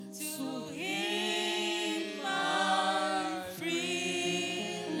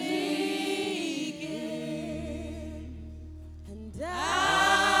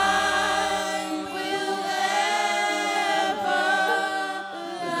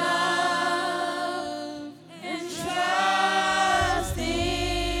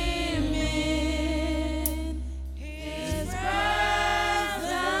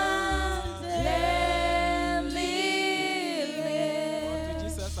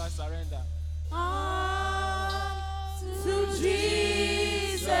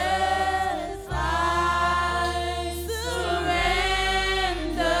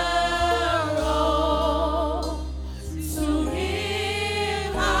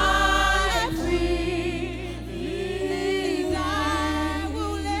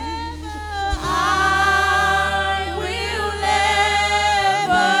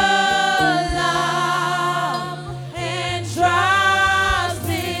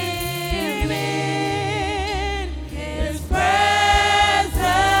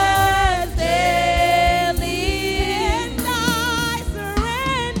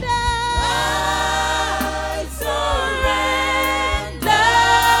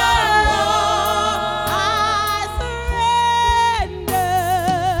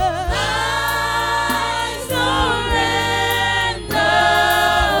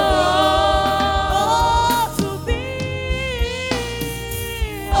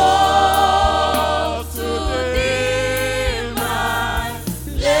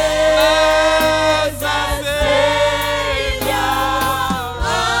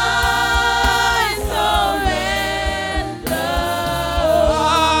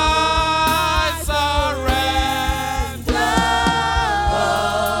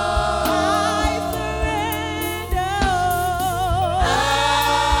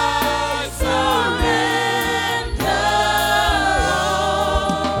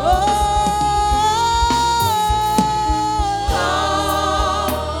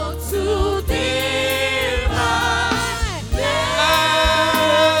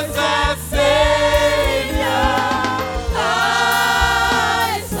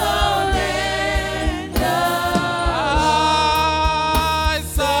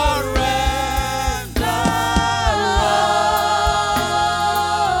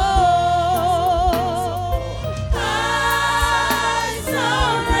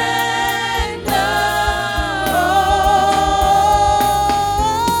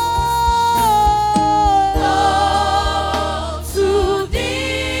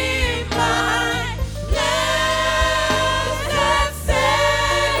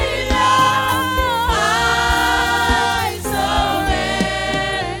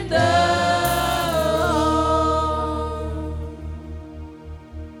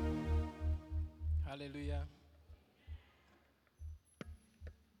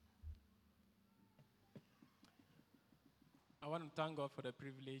want to thank God for the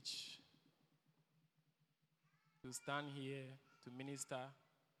privilege to stand here to minister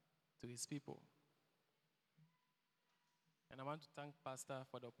to his people. And I want to thank Pastor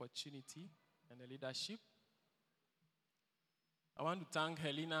for the opportunity and the leadership. I want to thank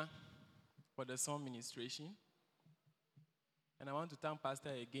Helena for the song ministration. And I want to thank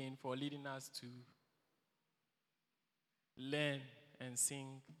Pastor again for leading us to learn and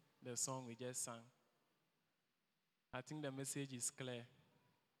sing the song we just sang. I think the message is clear.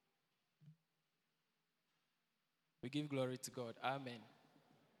 We give glory to God. Amen.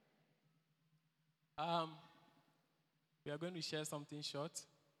 We are going to share something short.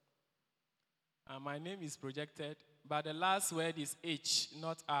 My name is projected, but the last word is H,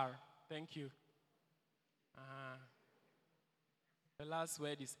 not R. Thank you. The last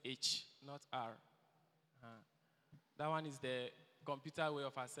word is H, not R. That one is the computer way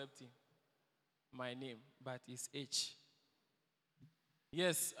of accepting my name, but it's H.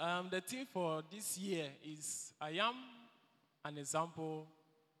 Yes, the theme for this year is I am an example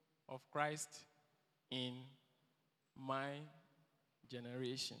of Christ in my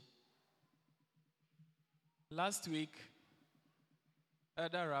generation. Last week,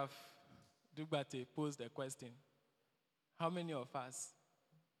 Elder Ralph Dugbate posed a question. How many of us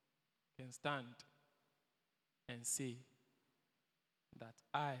can stand and say that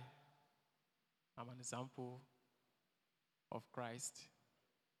I am an example of Christ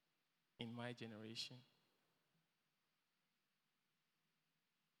in my generation?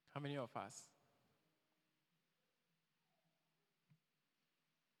 How many of us?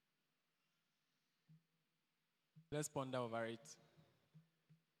 Let's ponder over it.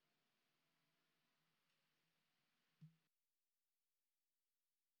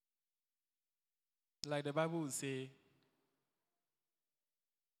 Like the Bible will say,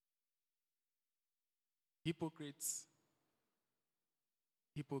 hypocrites,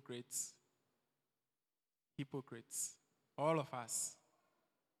 hypocrites, hypocrites, all of us.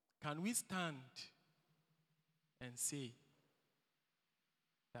 Can we stand and say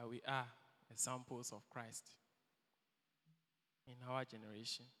that we are examples of Christ in our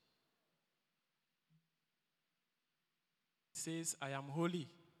generation? It says, I am holy,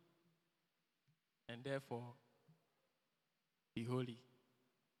 and therefore be holy.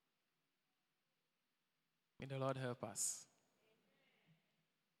 May the Lord help us.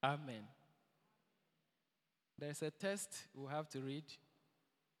 Amen. There's a text we'll have to read.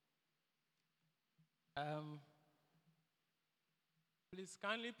 Please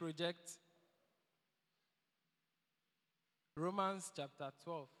kindly project Romans chapter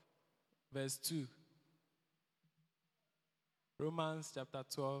 12, verse 2. Romans chapter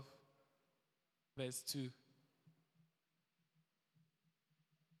 12, verse 2.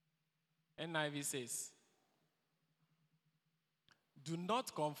 NIV says, do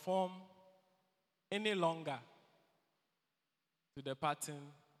not conform any longer to the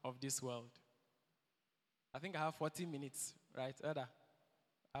pattern of this world. I think I have 40 minutes, right, Ada?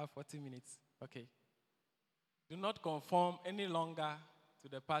 I have 40 minutes. Okay. Do not conform any longer to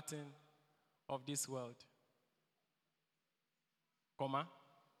the pattern of this world. Comma.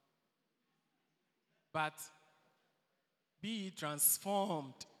 But be ye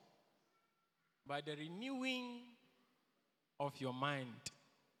transformed by the renewing of your mind.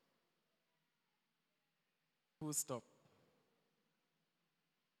 Full stop.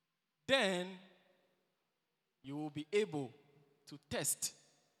 Then you will be able to test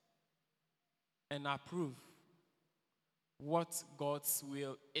and approve what God's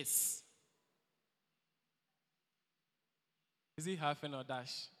will is. Is it hyphen or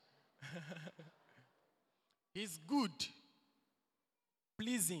dash? His good,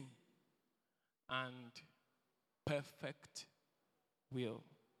 pleasing, and perfect will.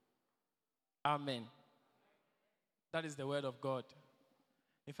 Amen. That is the word of God.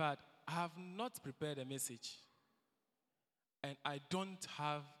 In fact, I have not prepared a message, and I don't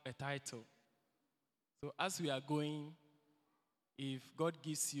have a title. So as we are going, if God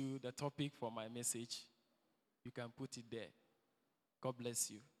gives you the topic for my message, you can put it there. God bless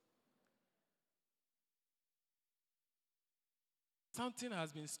you. Something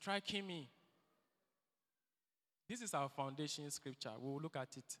has been striking me. This is our foundation scripture. We will look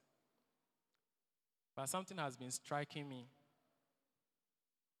at it. But something has been striking me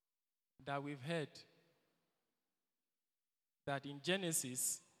that we've heard that in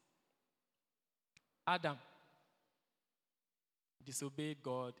Genesis, Adam disobeyed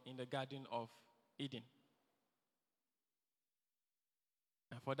God in the Garden of Eden.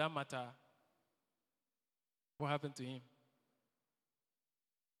 And for that matter, what happened to him?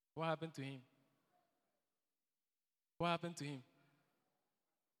 What happened to him? What happened to him?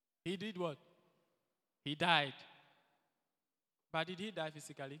 He did what? He died. But did he die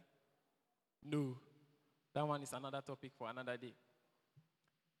physically? No. That one is another topic for another day.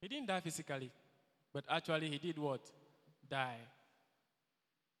 He didn't die physically, but actually he did what? Die.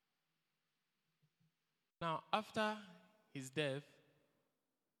 Now, after his death,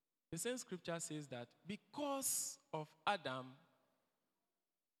 the same scripture says that because of Adam,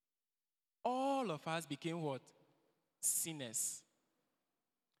 all of us became what? Sinners.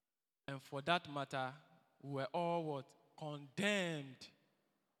 And for that matter, we were all what? Condemned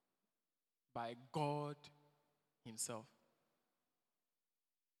by God himself.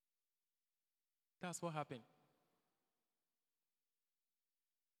 That's what happened.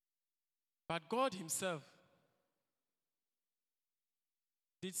 But God himself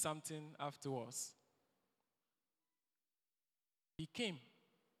did something afterwards. He came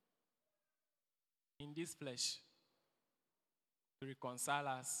in this flesh to reconcile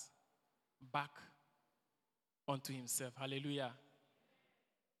us back unto himself. Hallelujah.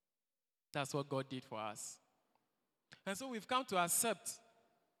 That's what God did for us. And so we've come to accept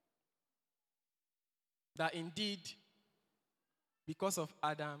that indeed, because of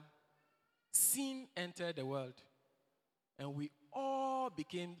Adam, sin entered the world. And we all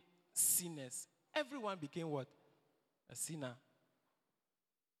became sinners. Everyone became what? A sinner.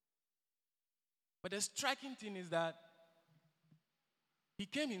 But the striking thing is that he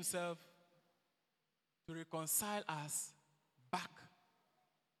came himself to reconcile us back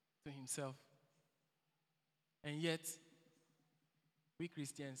to himself. And yet, we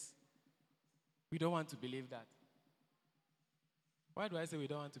Christians, we don't want to believe that. Why do I say we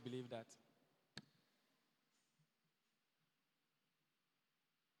don't want to believe that?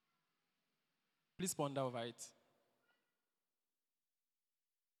 Please ponder over it.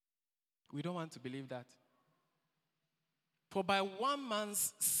 We don't want to believe that. For by one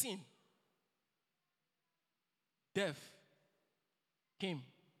man's sin, death came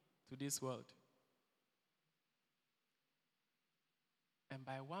to this world. And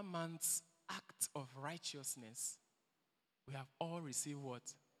by one man's act of righteousness, we have all received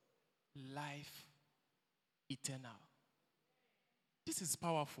what? Life eternal. This is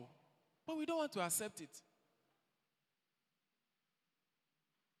powerful, but we don't want to accept it.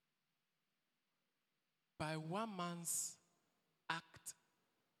 By one man's act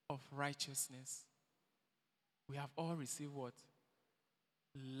of righteousness, we have all received what?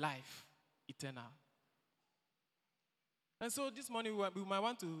 Life eternal. And so this morning we might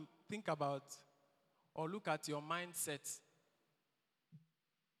want to think about or look at your mindset.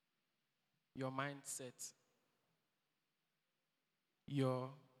 Your mindset. Your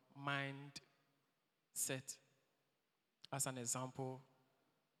mindset as an example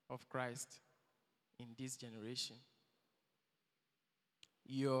of Christ in this generation.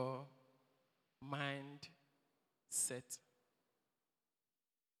 Your mindset.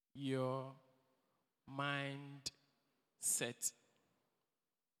 Your mindset.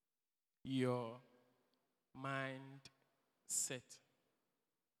 Your mindset.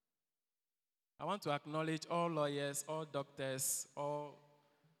 I want to acknowledge all lawyers, all doctors, all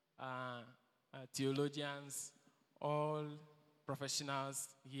theologians, all professionals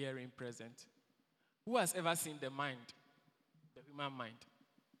here in present. Who has ever seen the mind, the human mind?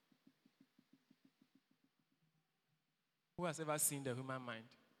 Who has ever seen the human mind?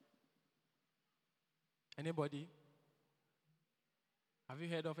 Anybody? Have you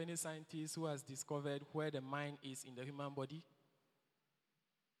heard of any scientist who has discovered where the mind is in the human body?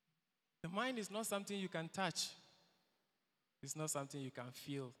 The mind is not something you can touch. It's not something you can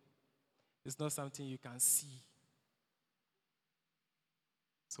feel. It's not something you can see.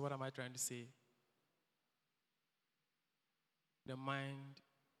 So what am I trying to say? The mind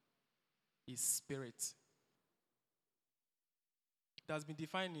is spirit. It has been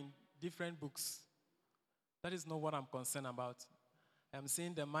defined in different books. That is not what I'm concerned about. I'm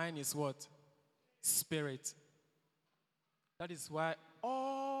saying the mind is what? Spirit. That is why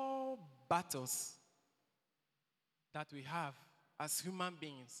all battles that we have as human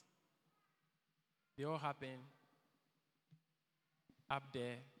beings, they all happen up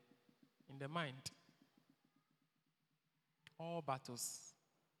there in the mind. All battles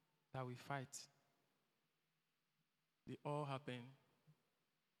that we fight, they all happen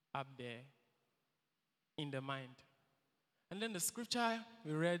up there in the mind. And then the scripture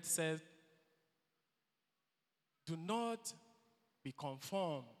we read says, do not be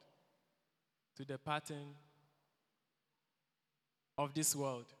conformed to the pattern of this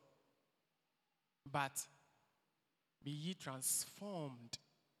world, but be ye transformed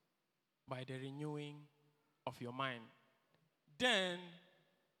by the renewing of your mind, then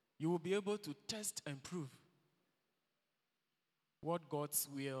you will be able to test and prove what God's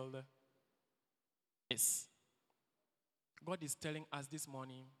will is. God is telling us this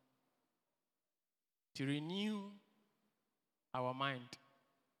morning to renew our mind.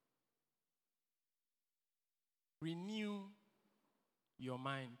 Renew your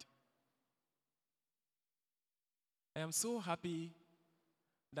mind. I am so happy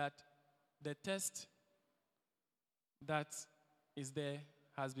that the test that is there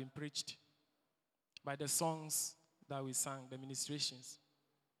has been preached by the songs that we sang, the ministrations.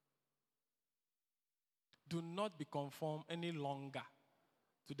 Do not be conformed any longer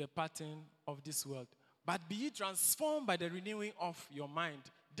to the pattern of this world, but be ye transformed by the renewing of your mind.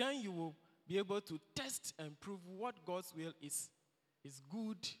 Then you will be able to test and prove what God's will is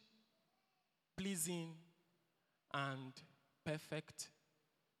good, pleasing, and perfect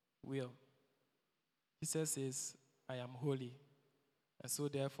will. Jesus says, I am holy, and so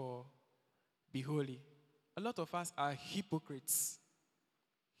therefore be holy. A lot of us are hypocrites.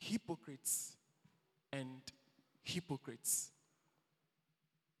 Hypocrites and hypocrites.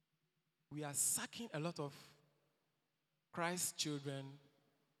 We are sucking a lot of Christ's children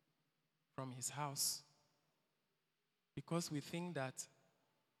from his house because we think that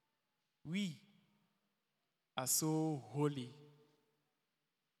we are so holy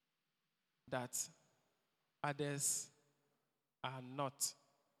that others are not.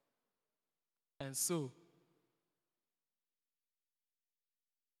 And so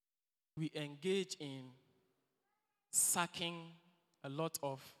we engage in sucking a lot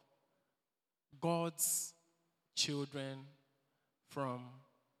of God's children from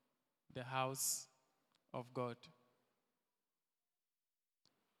the house of God.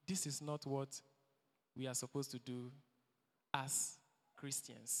 This is not what we are supposed to do as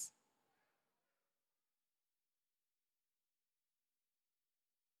Christians.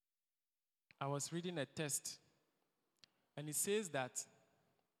 I was reading a text, and it says that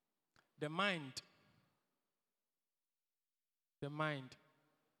the mind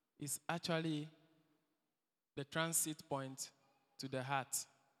is actually the transit point to the heart.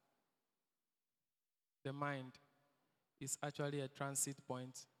 The mind is actually a transit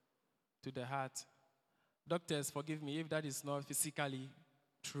point to the heart. Doctors, forgive me if that is not physically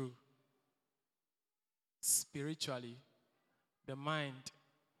true. Spiritually, the mind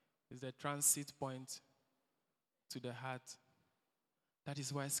is the transit point to the heart. That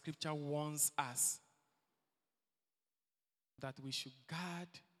is why Scripture warns us that we should guard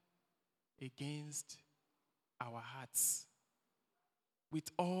against our hearts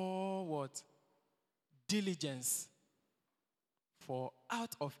with all what? Diligence. For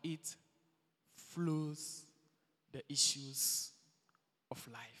out of it flows the issues of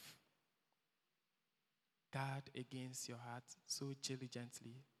life. Guard against your heart so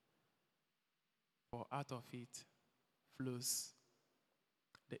diligently, for out of it flows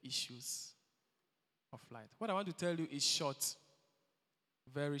the issues of life. What I want to tell you is short,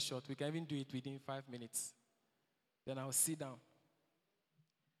 very short. We can even do it within 5 minutes. Then I'll sit down.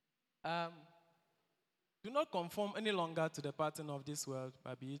 Do not conform any longer to the pattern of this world,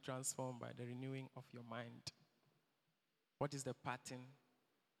 but be transformed by the renewing of your mind. What is the pattern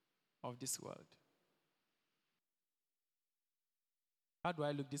of this world? How do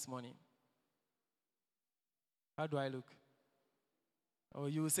I look this morning? How do I look? Or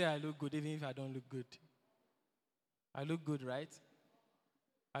you will say I look good even if I don't look good. I look good, right?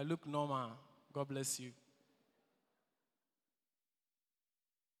 I look normal. God bless you.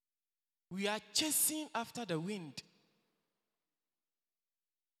 We are chasing after the wind.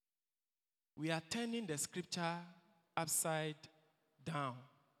 We are turning the scripture upside down.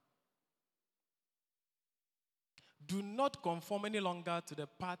 Do not conform any longer to the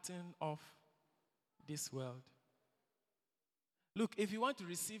pattern of this world. Look, if you want to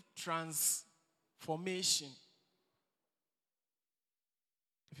receive transformation,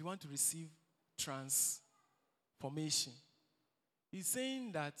 he's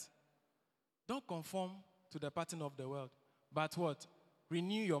saying that don't conform to the pattern of the world, but what?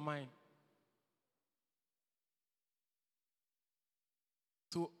 Renew your mind.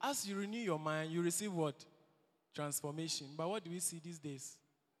 So as you renew your mind, you receive what? Transformation. But what do we see these days?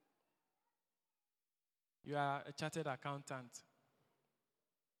 You are a chartered accountant.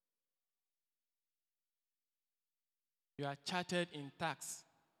 You are chartered in tax.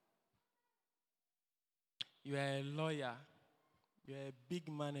 You are a lawyer. You are a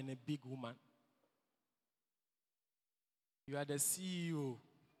big man and a big woman. You are the CEO.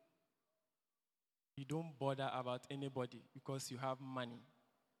 You don't bother about anybody because you have money.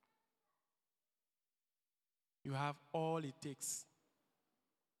 You have all it takes.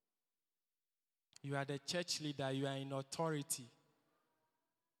 You are the church leader. You are in authority.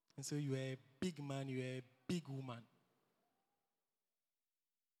 And so you are a big man. You are a big woman.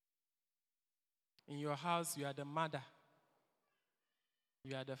 In your house, you are the mother.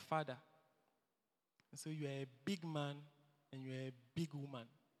 You are the father. And so you are a big man and you are a big woman.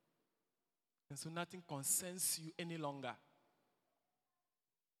 And so nothing concerns you any longer.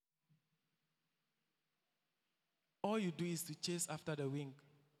 All you do is to chase after the wind.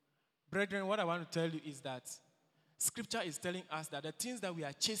 Brethren, what I want to tell you is that Scripture is telling us that the things that we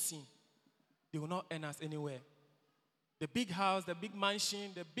are chasing, they will not earn us anywhere. The big house, the big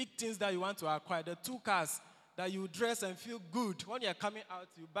mansion, the big things that you want to acquire, the 2 cars that you dress and feel good. When you are coming out,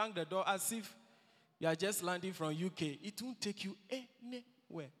 you bang the door as if you are just landing from UK. It won't take you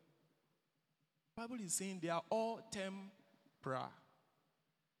anywhere. The Bible is saying they are all temporal.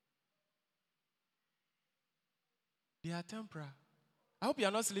 They are temporal. I hope you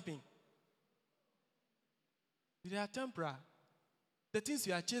are not sleeping. They are temporal. The things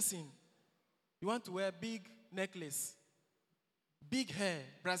you are chasing, you want to wear a big necklace, big hair,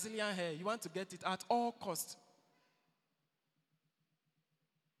 Brazilian hair. You want to get it at all costs.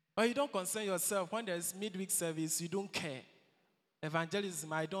 But you don't concern yourself. When there's midweek service, you don't care.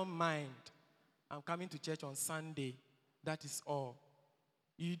 Evangelism, I don't mind. I'm coming to church on Sunday. That is all.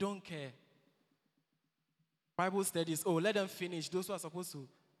 You don't care. Bible studies, let them finish. Those who are supposed to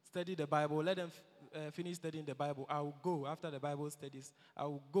study the Bible, let them finish studying the Bible. I will go after the Bible studies. I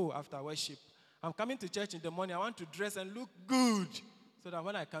will go after worship. I'm coming to church in the morning. I want to dress and look good so that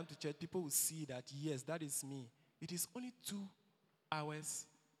when I come to church, people will see that, yes, that is me. It is only 2 hours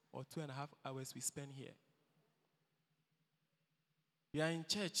or 2.5 hours we spend here. You are in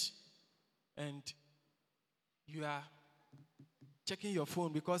church and you are checking your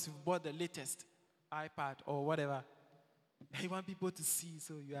phone because you've bought the latest iPad or whatever. You want people to see,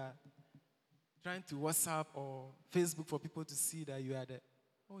 so you are trying to WhatsApp or Facebook for people to see that you are there.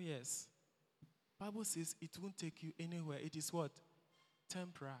 Oh, yes. Bible says it won't take you anywhere. It is what?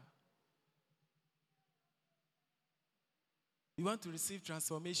 Temporal. You want to receive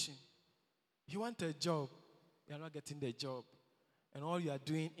transformation. You want a job. You are not getting the job. And all you are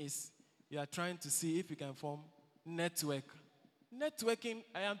doing is you are trying to see if you can form network. Networking,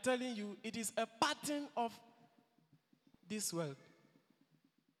 I am telling you, it is a pattern of this world.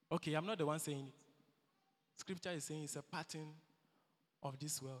 Okay, I'm not the one saying it. Scripture is saying it's a pattern of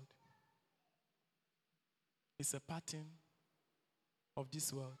this world. It's a pattern of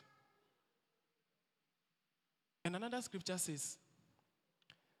this world. And another scripture says,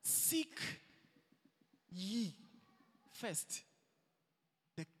 seek ye first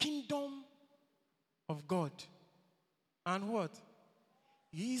the kingdom of God. And what?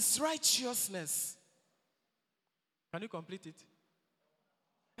 His righteousness. Can you complete it?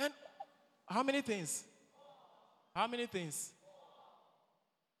 And how many things? How many things?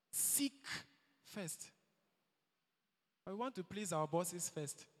 Seek first. We want to please our bosses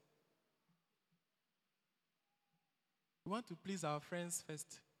first. We want to please our friends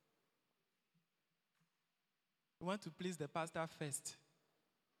first. We want to please the pastor first.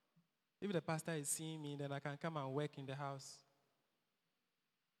 If the pastor is seeing me, then I can come and work in the house.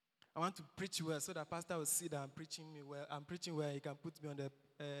 I want to preach well so the pastor will see that I'm preaching well. I'm preaching well. He can put me on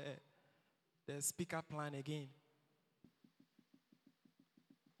the speaker plan again.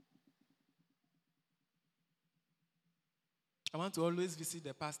 I want to always visit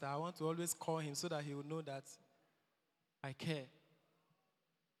the pastor. I want to always call him so that he will know that I care.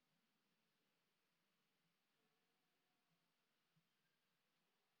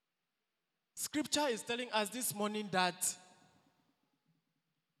 Scripture is telling us this morning that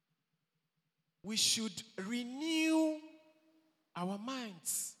we should renew our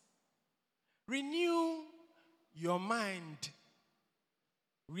minds. Renew your mind.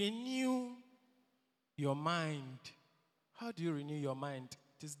 Renew your mind. How do you renew your mind?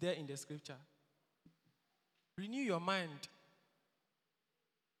 It is there in the scripture. Renew your mind.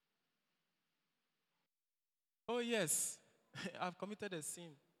 Oh, yes, I've committed a sin,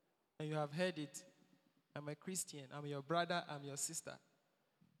 and you have heard it. I'm a Christian. I'm your brother. I'm your sister.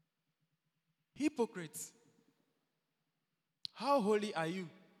 Hypocrites. How holy are you?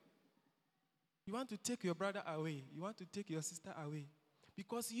 You want to take your brother away. You want to take your sister away.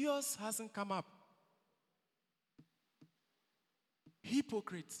 Because yours hasn't come up.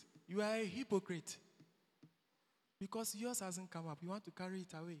 Hypocrite. You are a hypocrite. Because yours hasn't come up. You want to carry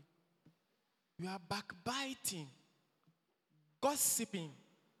it away. You are backbiting, gossiping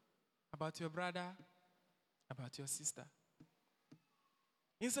about your brother, about your sister.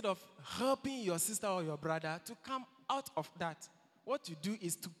 Instead of helping your sister or your brother to come out of that, what you do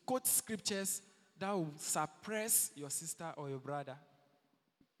is to quote scriptures that will suppress your sister or your brother.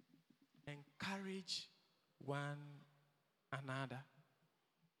 Encourage one another.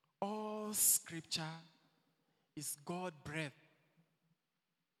 All scripture is God-breathed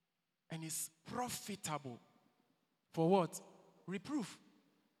and is profitable for what? Reproof.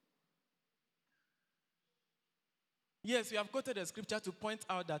 Yes, you have quoted a scripture to point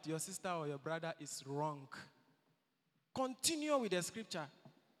out that your sister or your brother is wrong. Continue with the scripture.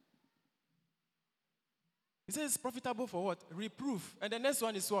 He says it's profitable for what? Reproof. And the next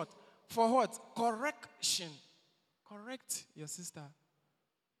one is what? For what? Correction. Correct your sister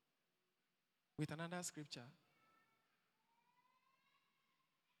with another scripture.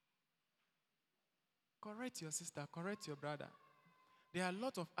 Correct your sister. Correct your brother. There are a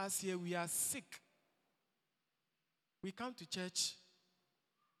lot of us here, we are sick. We come to church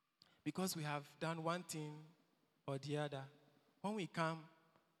because we have done one thing or the other. When we come,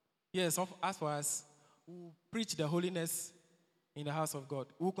 yes, as for us, we'll preach the holiness in the house of God.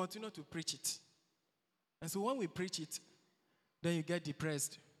 We'll continue to preach it. And so when we preach it, then you get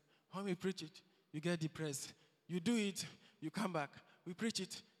depressed. When we preach it, you get depressed. You do it, you come back. We preach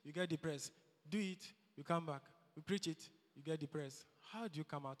it, you get depressed. Do it, you come back. We preach it, you get depressed. How do you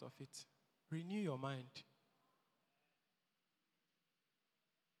come out of it? Renew your mind.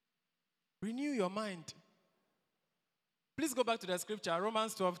 Renew your mind. Please go back to the scripture,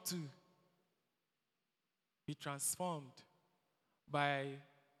 Romans 12:2. Be transformed by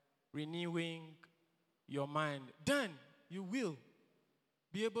renewing your mind. Then you will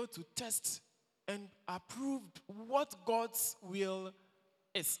be able to test and approve what God's will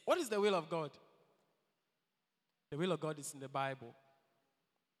is. What is the will of God? The will of God is in the Bible.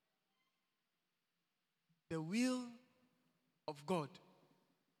 The will of God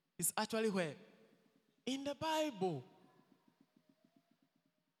is actually where? In the Bible.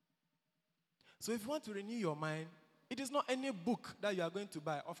 So if you want to renew your mind, it is not any book that you are going to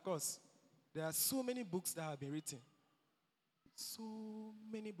buy. Of course, there are so many books that have been written. So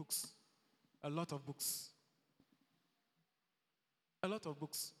many books. A lot of books. A lot of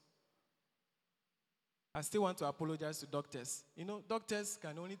books. I still want to apologize to doctors. You know, doctors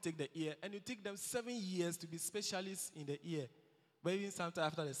can only take the ear, and it takes them 7 years to be specialists in the ear. But even sometimes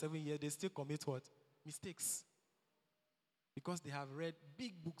after the 7 years, they still commit what? Mistakes. Because they have read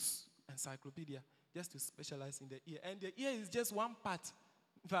big books, encyclopedia, just to specialize in the ear. And the ear is just one part,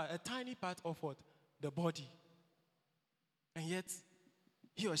 in fact, a tiny part of what? The body. And yet,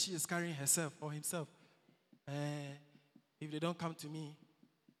 he or she is carrying herself or himself. If they don't come to me,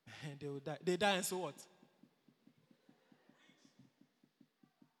 they will die. They die, and so what?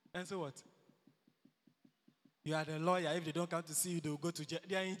 And so what? You are the lawyer. If they don't come to see you, they will go to jail.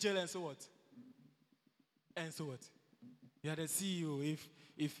 They are in jail, and so what? And so what? You are the CEO.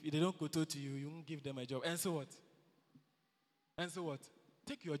 If they don't go to you, you won't give them a job. And so what? And so what?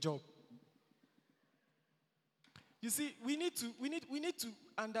 Take your job. You see, we need to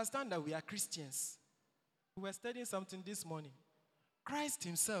understand that we are Christians. We were studying something this morning. Christ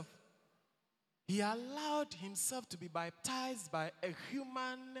himself, he allowed himself to be baptized by a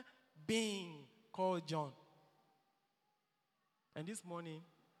human being called John. And this morning,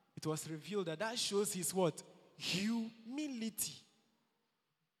 it was revealed that shows his what? Humility.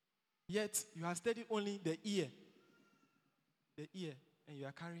 Yet, you have studied only the ear. The ear. And you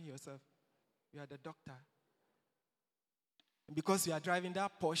are carrying yourself. You are the doctor. And because you are driving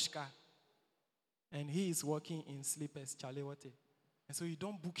that Porsche car, and he is walking in slippers, Charlie Wate. And so you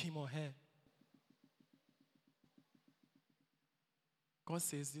don't book him or her. God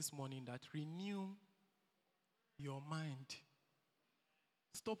says this morning that renew your mind.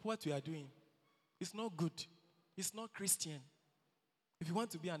 Stop what you are doing. It's not good. It's not Christian. If you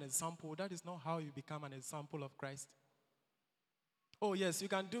want to be an example, that is not how you become an example of Christ. Oh, yes, you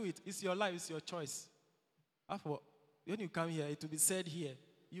can do it. It's your life. It's your choice. After, when you come here, it will be said here.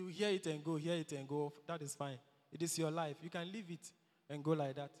 You hear it and go, hear it and go. That is fine. It is your life. You can leave it and go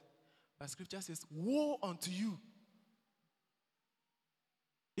like that. But Scripture says, woe unto you.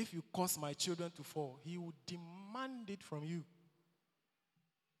 If you cause my children to fall, he will demand it from you.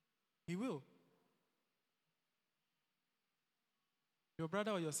 He will. Your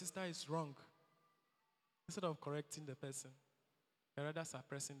brother or your sister is wrong. Instead of correcting the person, you're rather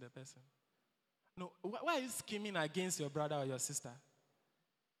suppressing the person. No, why are you scheming against your brother or your sister?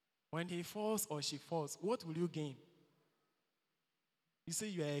 When he falls or she falls, what will you gain? You say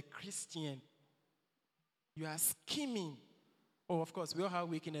you are a Christian. You are scheming. Oh, of course, we all have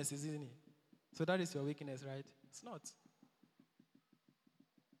weaknesses, isn't it? So that is your weakness, right? It's not.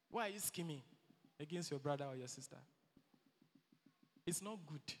 Why are you scheming against your brother or your sister? It's not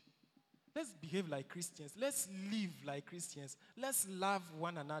good. Let's behave like Christians. Let's live like Christians. Let's love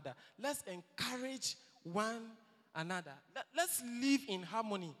one another. Let's encourage one another. Let's live in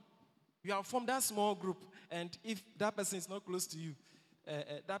harmony. You have formed that small group, and if that person is not close to you,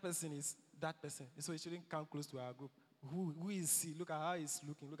 that person is that person. So he shouldn't come close to our group. Who is he? Look at how he's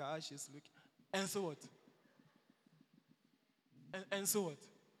looking. Look at how she's looking. And so what? And so what?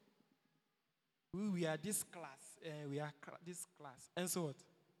 We are this class. We are this class. And so what?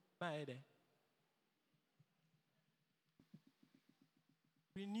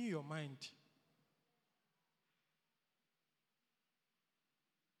 Renew your mind.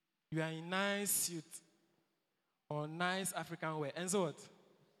 You are in nice suit or nice African wear. And so what?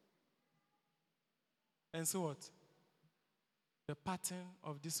 And so what? The pattern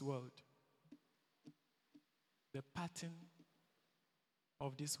of this world. The pattern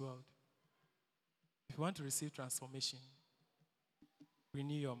of this world. If you want to receive transformation,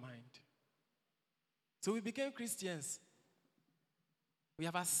 renew your mind. So we became Christians. We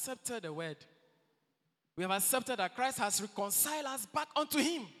have accepted the word. We have accepted that Christ has reconciled us back unto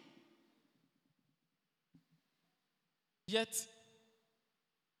him. Yet,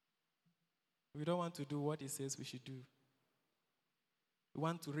 we don't want to do what he says we should do. We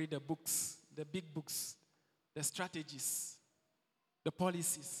want to read the books, the big books, the strategies, the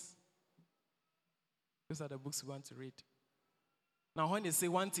policies. Those are the books we want to read. Now, when they say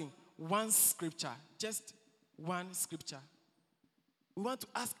one thing, one scripture, just one scripture, we want to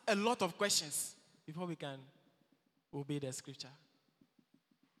ask a lot of questions before we can obey the scripture.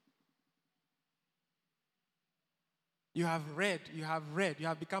 You have read, you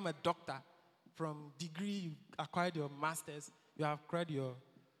have become a doctor. From degree, you acquired your master's, you have acquired your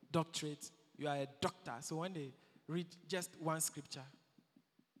doctorate, you are a doctor. So when they read just one scripture,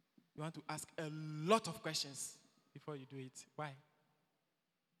 you want to ask a lot of questions before you do it. Why?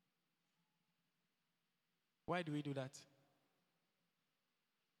 Why do we do that?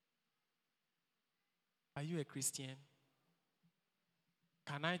 Are you a Christian?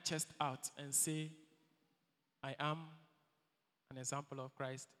 Can I chest out and say, I am an example of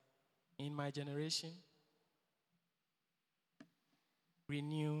Christ in my generation?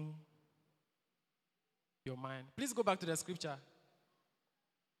 Renew your mind. Please go back to the scripture.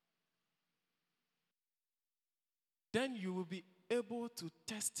 Then you will be able to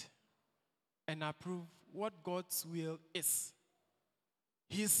test and approve what God's will is.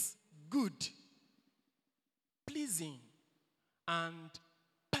 His good, pleasing, and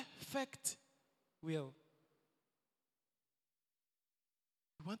perfect will.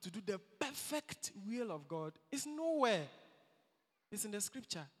 You want to do the perfect will of God? It's nowhere. It's in the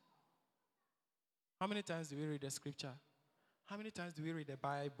scripture. How many times do we read the scripture? How many times do we read the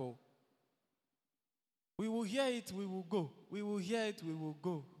Bible? We will hear it, we will go. We will hear it, we will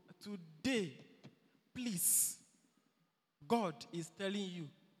go. Today, please, God is telling you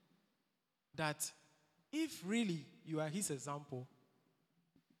that if really you are his example,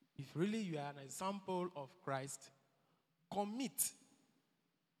 if really you are an example of Christ, commit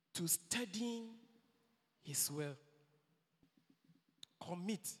to studying his will.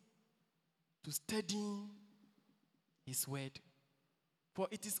 Commit to studying his word. For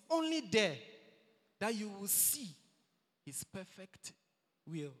it is only there that you will see his perfect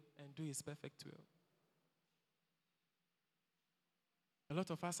will and do his perfect will. A lot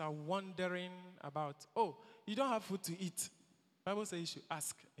of us are wondering about, oh, you don't have food to eat. The Bible says you should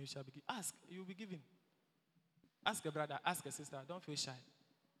ask and you shall be given. Ask, you will be given. Ask a brother, ask a sister, don't feel shy.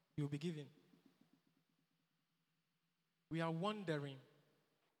 You will be given. We are wondering.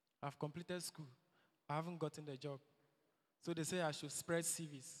 I've completed school. I haven't gotten the job. So they say I should spread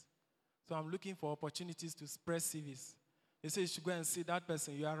CVs. So I'm looking for opportunities to spread CVs. They say you should go and see that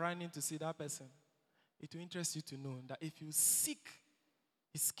person. You are running to see that person. It will interest you to know that if you seek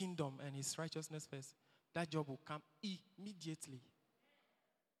his kingdom and his righteousness first, that job will come immediately.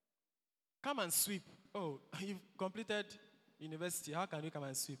 Come and sweep. Oh, you've completed university. How can you come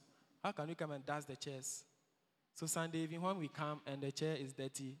and sweep? How can you come and dust the chairs? So Sunday evening when we come and the chair is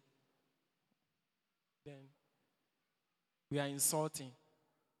dirty, then we are insulting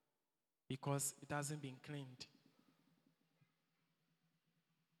because it hasn't been cleaned.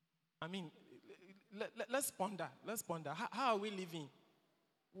 I mean, let's ponder. Let's ponder. How are we living?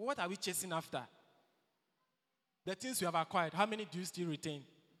 What are we chasing after? The things you have acquired, how many do you still retain?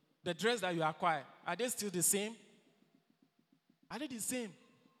 The dress that you acquired, are they still the same? Are they the same?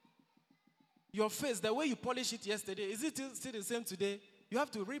 Your face, the way you polished it yesterday, is it still the same today? You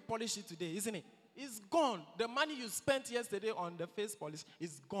have to re-polish it today, isn't it? It's gone. The money you spent yesterday on the face polish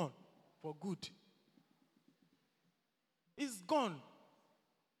is gone for good. It's gone.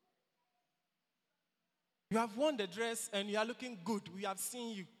 You have worn the dress and you are looking good. We have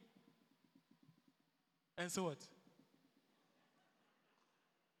seen you. And so what?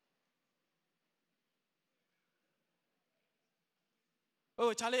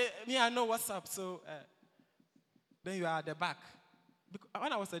 Oh, Charlie, me, I know what's up. So then you are at the back. Because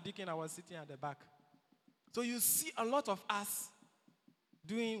when I was a deacon, I was sitting at the back. So you see a lot of us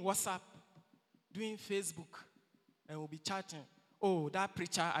doing WhatsApp, doing Facebook, and we'll be chatting. Oh, that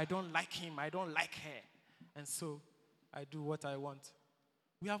preacher, I don't like him. I don't like her. And so I do what I want.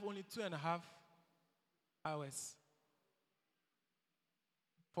 We have only 2.5 hours.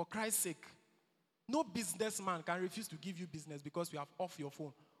 For Christ's sake, no businessman can refuse to give you business because you have off your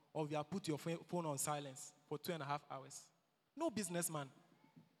phone or you have put your phone on silence for 2.5 hours. No businessman.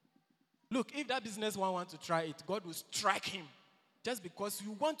 Look, if that businessman wants to try it, God will strike him just because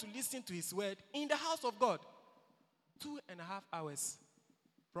you want to listen to his word in the house of God. 2.5 hours.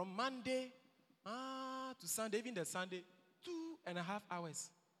 From Monday to Sunday, even the Sunday, 2.5 hours.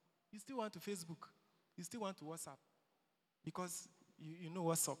 You still want to Facebook. You still want to WhatsApp. Because you know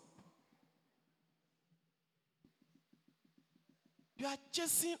what's up. You are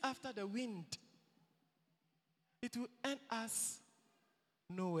chasing after the wind. It will end us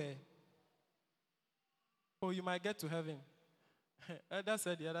nowhere. Or you might get to heaven. Elder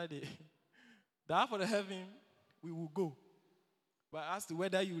said the other day, the half of the heaven, we will go. But as to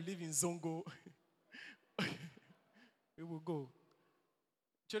whether you live in Zongo, we will go.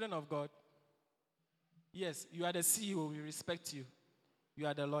 Children of God, yes, you are the CEO, we respect you. You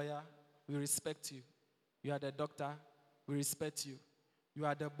are the lawyer, we respect you. You are the doctor, we respect you. You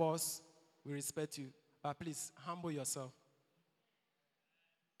are the boss, we respect you. But please, humble yourself.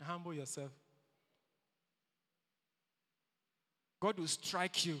 Humble yourself. God will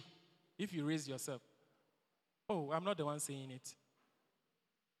strike you if you raise yourself. Oh, I'm not the one saying it.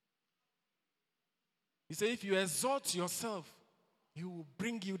 He said, if you exalt yourself, he will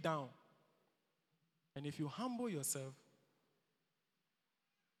bring you down. And if you humble yourself,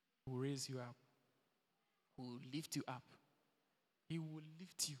 he will raise you up. He will lift you up. He will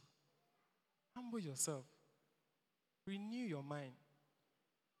lift you. Humble yourself. Renew your mind.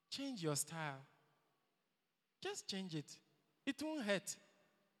 Change your style. Just change it. It won't hurt.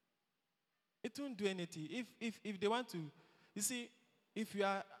 It won't do anything. If they want to, you see, if you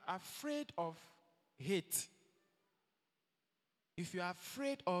are afraid of hate, if you are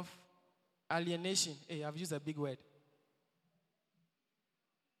afraid of alienation, hey, I've used a big word.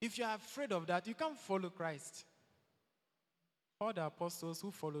 If you are afraid of that, you can't follow Christ. All the apostles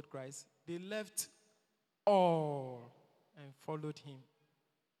who followed Christ, they left all and followed him.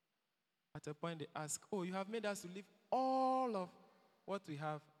 At a point they asked, oh, you have made us to leave all of what we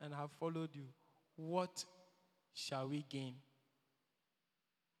have and have followed you. What shall we gain?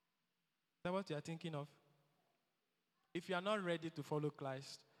 Is that what you are thinking of? If you are not ready to follow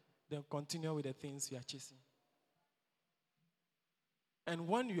Christ, then continue with the things you are chasing. And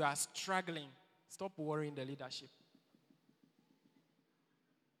when you are struggling, stop worrying the leadership.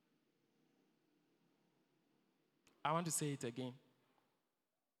 I want to say it again.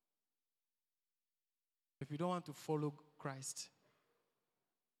 If you don't want to follow Christ,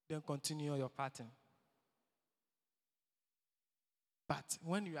 then continue your pattern. But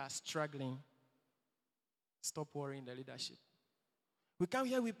when you are struggling, stop worrying the leadership. We come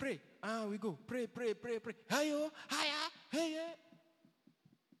here, we pray. We go. Pray. Hi-yo, hiya, hey, yeah.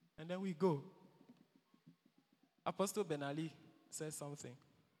 And then we go. Apostle Ben Ali says something.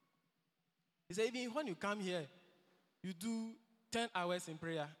 He said, even when you come here, you do 10 hours in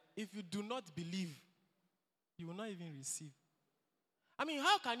prayer. If you do not believe, you will not even receive. I mean,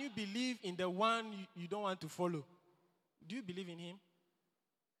 how can you believe in the one you don't want to follow? Do you believe in him?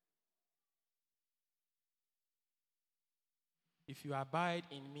 If you abide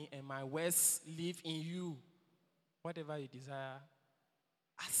in me and my words live in you, whatever you desire,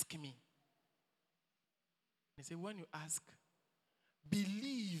 ask me. He said, when you ask,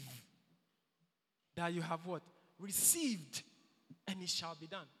 believe that you have what? Received, and it shall be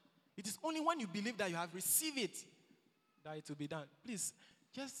done. It is only when you believe that you have received it that it will be done. Please,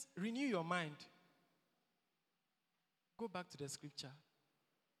 just renew your mind. Go back to the scripture.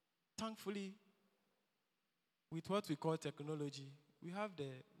 Thankfully, with what we call technology, we have the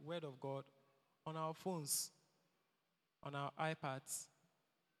Word of God on our phones, on our iPads.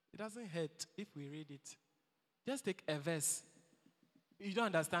 It doesn't hurt if we read it. Just take a verse. You don't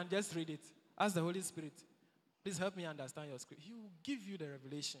understand, just read it. Ask the Holy Spirit, please help me understand your script. He will give you the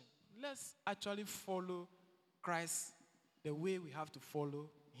revelation. let's actually follow Christ the way we have to follow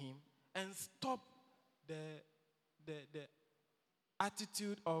him and stop the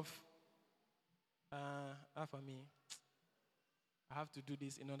attitude of, for me, I have to do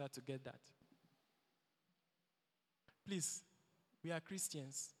this in order to get that. Please, we are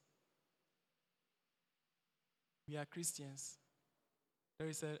Christians. We are Christians. There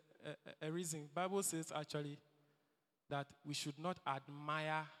is a reason. Bible says actually that we should not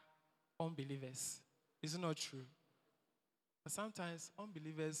admire unbelievers. Is it not true? But sometimes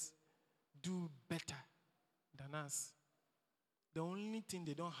unbelievers do better than us. The only thing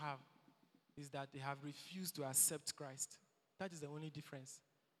they don't have is that they have refused to accept Christ. That is the only difference.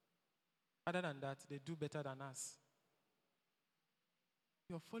 Other than that, they do better than us.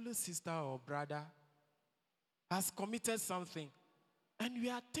 Your fellow sister or brother has committed something, and you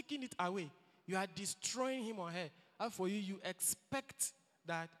are taking it away. You are destroying him or her. And for you, you expect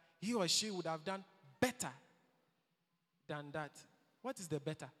that he or she would have done better than that. What is the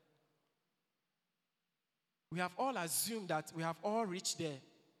better? We have all assumed that we have all reached there,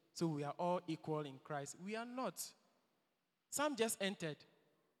 so we are all equal in Christ. We are not. Some just entered.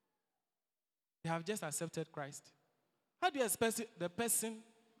 They have just accepted Christ. How do you expect the person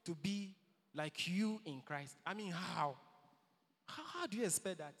to be like you in Christ? I mean, how? How do you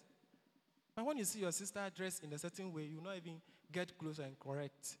expect that? And when you see your sister dressed in a certain way, you will not even get closer and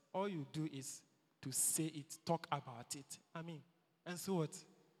correct. All you do is to say it, talk about it. I mean, and so what?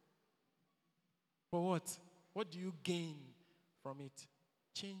 For what? What do you gain from it?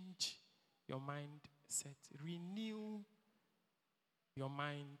 Change your mindset. Renew your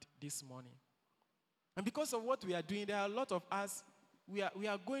mind this morning. And because of what we are doing, there are a lot of us, we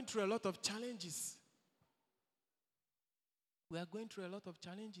are going through a lot of challenges. We are going through a lot of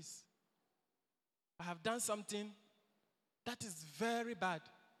challenges. I have done something that is very bad.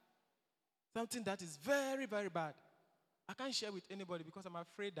 Something that is very, very bad. I can't share with anybody because I'm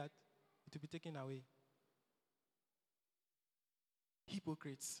afraid that it will be taken away.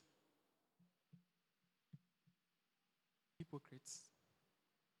 Hypocrites. Hypocrites.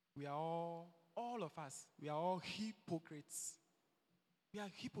 We are all of us, we are all hypocrites. We are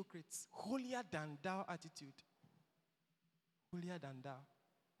hypocrites. Holier than thou attitude. Holier than thou.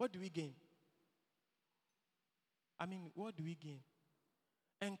 What do we gain? I mean, what do we gain?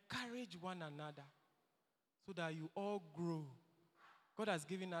 Encourage one another so that you all grow. God has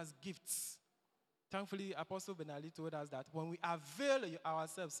given us gifts. Thankfully, Apostle Benali told us that when we avail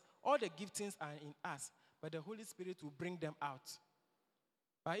ourselves, all the giftings are in us, but the Holy Spirit will bring them out.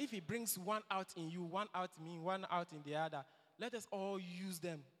 But if he brings one out in you, one out in me, one out in the other, let us all use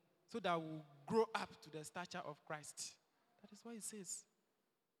them so that we'll grow up to the stature of Christ. That is what he says.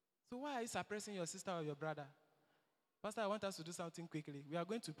 So why are you suppressing your sister or your brother? Pastor, I want us to do something quickly. We are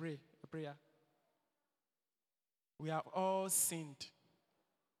going to pray a prayer. We have all sinned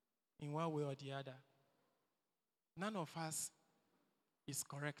in one way or the other. None of us is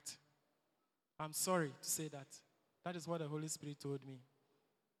correct. I'm sorry to say that. That is what the Holy Spirit told me.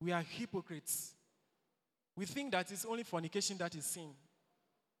 We are hypocrites. We think that it's only fornication that is sin.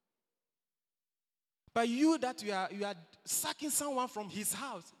 But you are sucking someone from his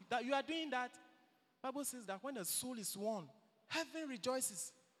house, that you are doing that. The Bible says that when a soul is won, heaven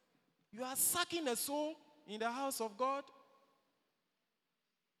rejoices. You are sucking a soul in the house of God.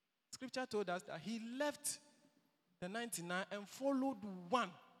 Scripture told us that he left the 99 and followed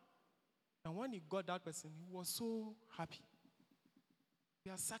one. And when he got that person, he was so happy.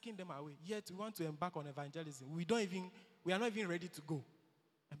 We are sucking them away. Yet we want to embark on evangelism. We are not even ready to go.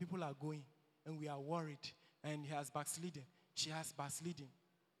 And people are going. And we are worried. And he has backslidden. She has backslidden.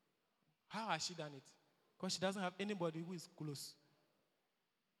 How has she done it? Because she doesn't have anybody who is close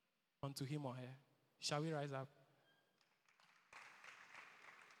unto him or her. Shall we rise up?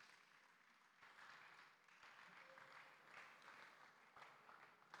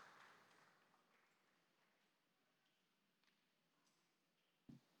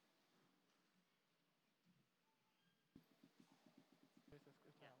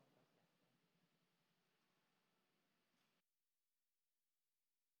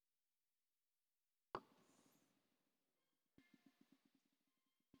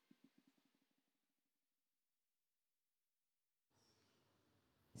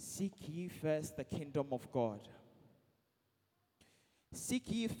 Seek ye first the kingdom of God. Seek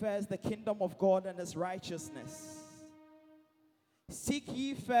ye first the kingdom of God and his righteousness. Seek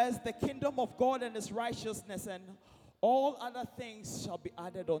ye first the kingdom of God and his righteousness, and all other things shall be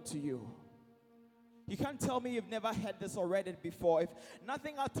added unto you. You can't tell me you've never heard this or read it before. If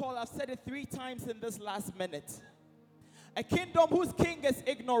nothing at all, I've said it 3 times in this last minute. A kingdom whose king is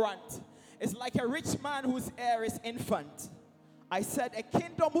ignorant is like a rich man whose heir is infant. I said a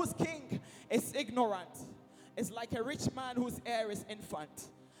kingdom whose king is ignorant is like a rich man whose heir is infant.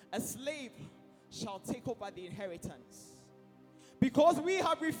 A slave shall take over the inheritance. Because we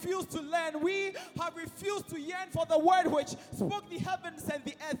have refused to learn, we have refused to yearn for the word which spoke the heavens and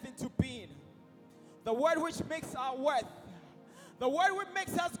the earth into being. The word which makes our worth. The word which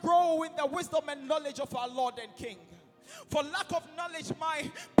makes us grow in the wisdom and knowledge of our Lord and King. For lack of knowledge, my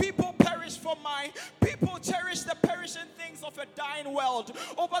people perish, for my people cherish the perishing things of a dying world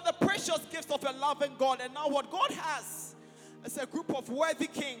over the precious gifts of a loving God. And now what God has is a group of worthy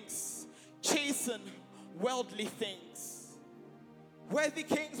kings chasing worldly things. Worthy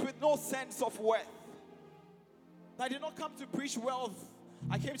kings with no sense of worth. I did not come to preach wealth.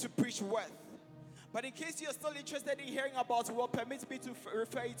 I came to preach worth. But in case you're still interested in hearing about wealth, permit me to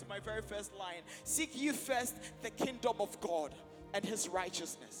refer you to my very first line. Seek ye first the kingdom of God and his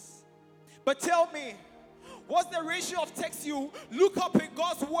righteousness. But tell me, what's the ratio of text you look up in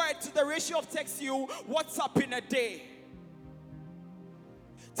God's word to the ratio of text you WhatsApp in a day?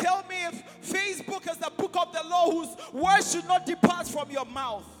 Tell me if Facebook is the book of the law whose words should not depart from your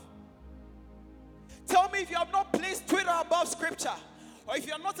mouth. Tell me if you have not placed Twitter above scripture. Or if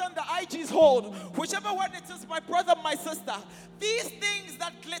you're not under IG's hold, whichever one it is, my brother, my sister, these things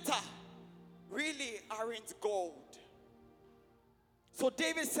that glitter really aren't gold. So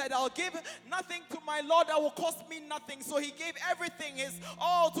David said, I'll give nothing to my Lord that will cost me nothing. So he gave everything, his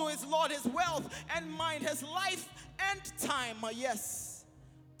all to his Lord, his wealth and mind, his life and time. Yes,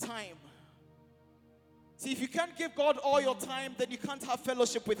 time. See, if you can't give God all your time, then you can't have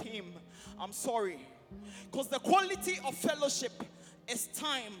fellowship with him. I'm sorry. Because the quality of fellowship is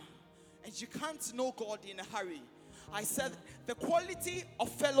time, and you can't know God in a hurry. I said the quality of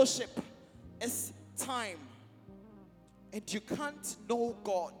fellowship is time, and you can't know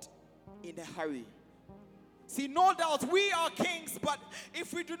God in a hurry. See, no doubt we are kings, but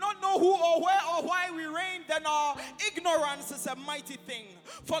if we do not know who or where or why we reign, then our ignorance is a mighty thing.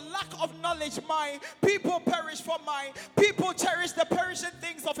 For lack of knowledge, my people perish, for my people cherish the perishing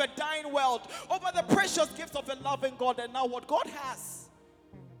things of a dying world over the precious gifts of a loving God. And now what God has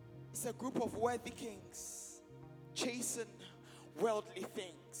is a group of worthy kings chasing worldly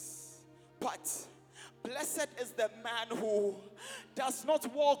things. But blessed is the man who does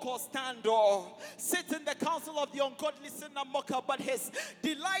not walk or stand or sit in the counsel of the ungodly sinner mocker, but his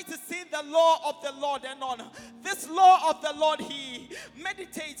delight is in the law of the Lord, and on this law of the Lord he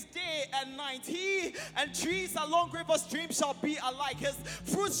meditates day and night. He and trees along river streams shall be alike. His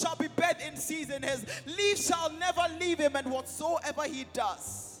fruits shall be bed in season. His leaves shall never leave him, and whatsoever he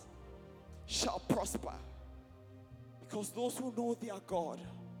does shall prosper. Because those who know their God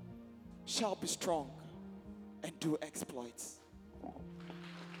shall be strong and do exploits.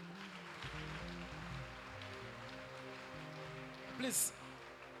 Please,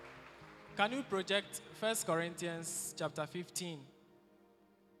 can you project 1 Corinthians chapter 15?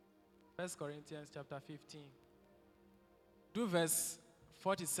 1 Corinthians chapter 15. Do verse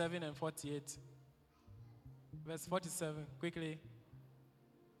 47 and 48. Verse 47, quickly.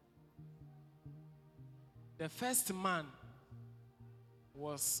 The first man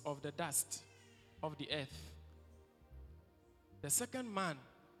was of the dust of the earth. The second man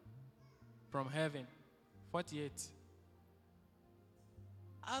from heaven, 48.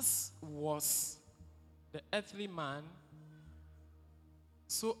 As was the earthly man,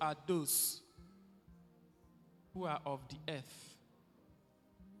 so are those who are of the earth.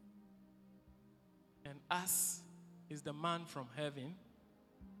 And as is the man from heaven,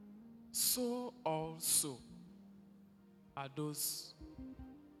 so also are those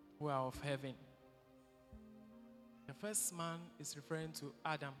who are of heaven. The first man is referring to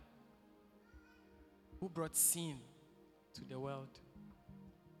Adam, who brought sin to the world.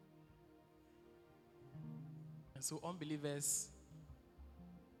 And so unbelievers,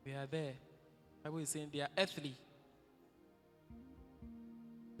 they are there. The Bible is saying they are earthly.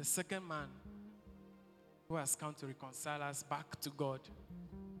 The second man who has come to reconcile us back to God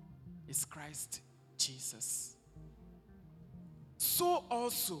is Christ Jesus. So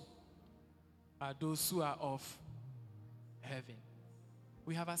also are those who are of heaven.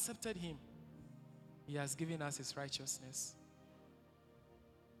 We have accepted him. He has given us his righteousness.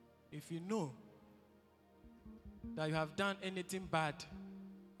 If you know that you have done anything bad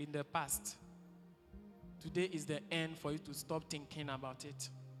in the past, today is the end for you to stop thinking about it.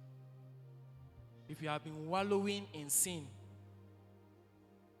 If you have been wallowing in sin,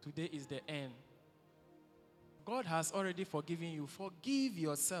 today is the end. God has already forgiven you. Forgive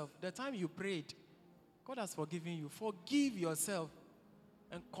yourself. The time you prayed, God has forgiven you. Forgive yourself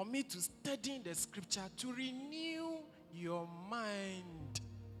and commit to studying the scripture to renew your mind.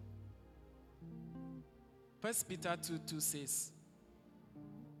 1 Peter 2:2 says,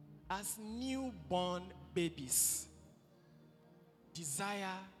 as newborn babies,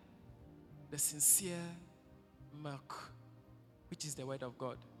 desire the sincere milk, which is the word of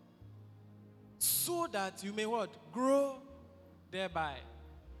God, so that you may what? Grow thereby.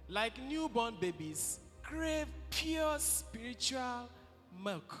 Like newborn babies, crave pure spiritual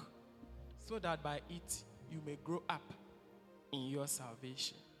milk, so that by it you may grow up in your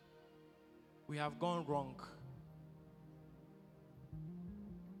salvation. We have gone wrong.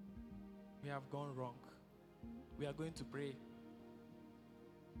 We have gone wrong. We are going to pray.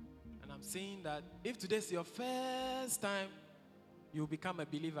 And I'm saying that if today is your first time you become a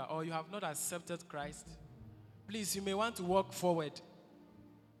believer, or you have not accepted Christ, please, you may want to walk forward.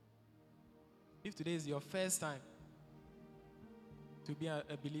 If today is your first time to be a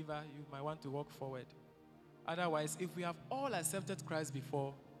believer, you might want to walk forward. Otherwise, if we have all accepted Christ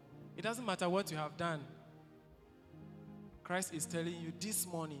before, it doesn't matter what you have done. Christ is telling you this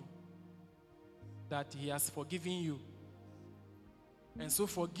morning that he has forgiven you. And so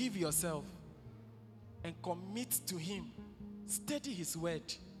forgive yourself and commit to him. Study his word.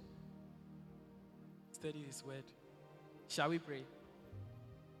 Study his word. Shall we pray?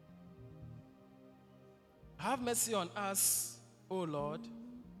 Have mercy on us, O Lord,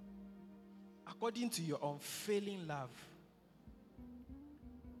 according to your unfailing love.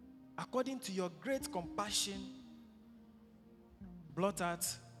 According to your great compassion, blot out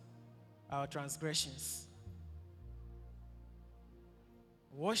our transgressions.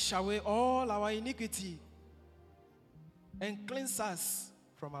 Wash away all our iniquity and cleanse us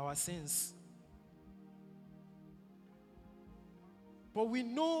from our sins. For we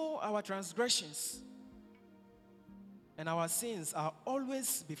know our transgressions, and our sins are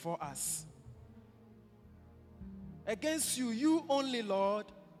always before us. Against you, you only, Lord,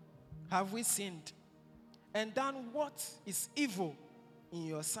 have we sinned and done what is evil in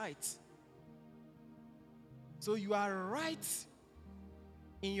your sight. So you are right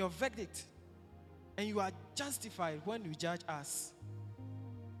in your verdict, and you are justified when you judge us.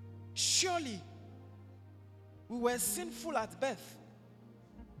 Surely we were sinful at birth,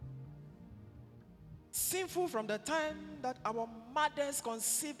 sinful from the time that our mothers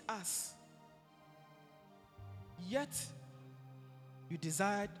conceived us. Yet you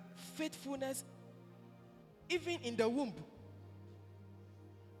desired faithfulness even in the womb.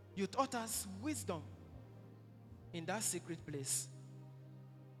 You taught us wisdom in that secret place.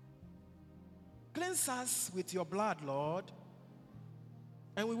 Cleanse us with your blood, Lord,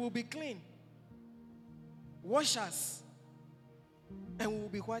 and we will be clean. Wash us, and we will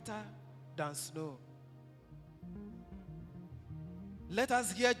be whiter than snow. Let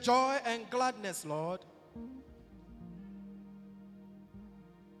us hear joy and gladness, Lord.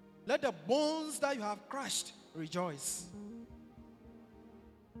 Let the bones that you have crushed rejoice.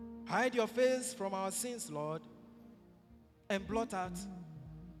 Hide your face from our sins, Lord, and blot out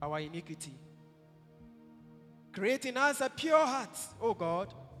our iniquity. Create in us a pure heart, O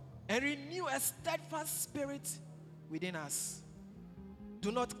God, and renew a steadfast spirit within us.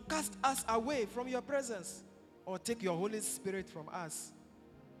 Do not cast us away from your presence or take your Holy Spirit from us.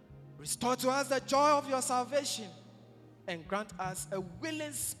 Restore to us the joy of your salvation and grant us a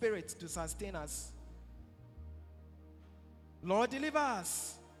willing spirit to sustain us. Lord, deliver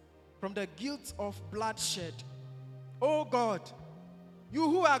us from the guilt of bloodshed. O God, you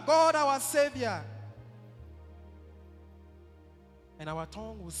who are God, our Savior, and our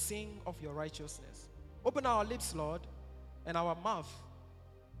tongue will sing of your righteousness. Open our lips, Lord, and our mouth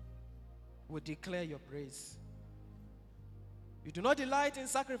will declare your praise. You do not delight in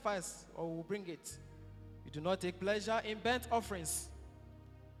sacrifice, or will bring it. You do not take pleasure in burnt offerings.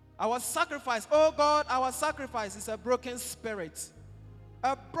 Our sacrifice, oh God, our sacrifice is a broken spirit,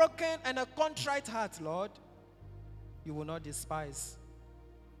 a broken and a contrite heart, Lord, you will not despise.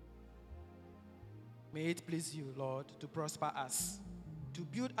 May it please you, Lord, to prosper us, to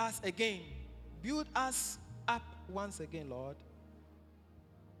build us again. Build us up once again, Lord.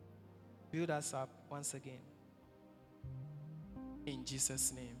 Build us up once again. In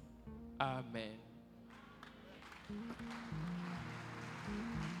Jesus' name, amen.